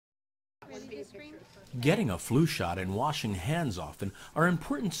Getting a flu shot and washing hands often are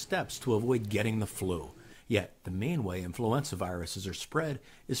important steps to avoid getting the flu. Yet, the main way influenza viruses are spread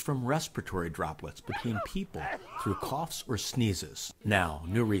is from respiratory droplets between people through coughs or sneezes. Now,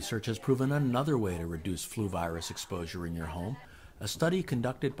 new research has proven another way to reduce flu virus exposure in your home. A study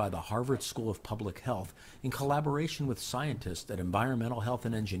conducted by the Harvard School of Public Health in collaboration with scientists at Environmental Health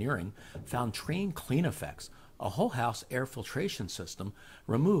and Engineering found Trane CleanEffects, a whole house air filtration system,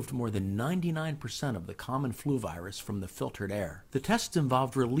 removed more than 99% of the common flu virus from the filtered air. The tests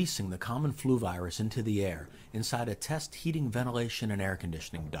involved releasing the common flu virus into the air inside a test heating, ventilation, and air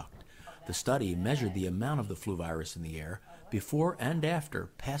conditioning duct. The study measured the amount of the flu virus in the air before and after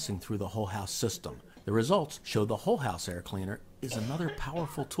passing through the whole house system. The results show the whole house air cleaner is another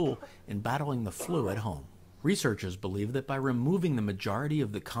powerful tool in battling the flu at home. Researchers believe that by removing the majority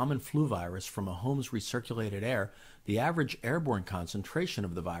of the common flu virus from a home's recirculated air, the average airborne concentration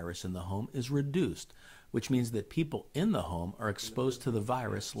of the virus in the home is reduced, which means that people in the home are exposed to the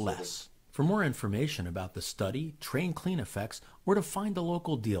virus less. For more information about the study, Trane CleanEffects, or to find a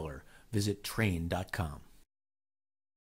local dealer, visit Trane.com.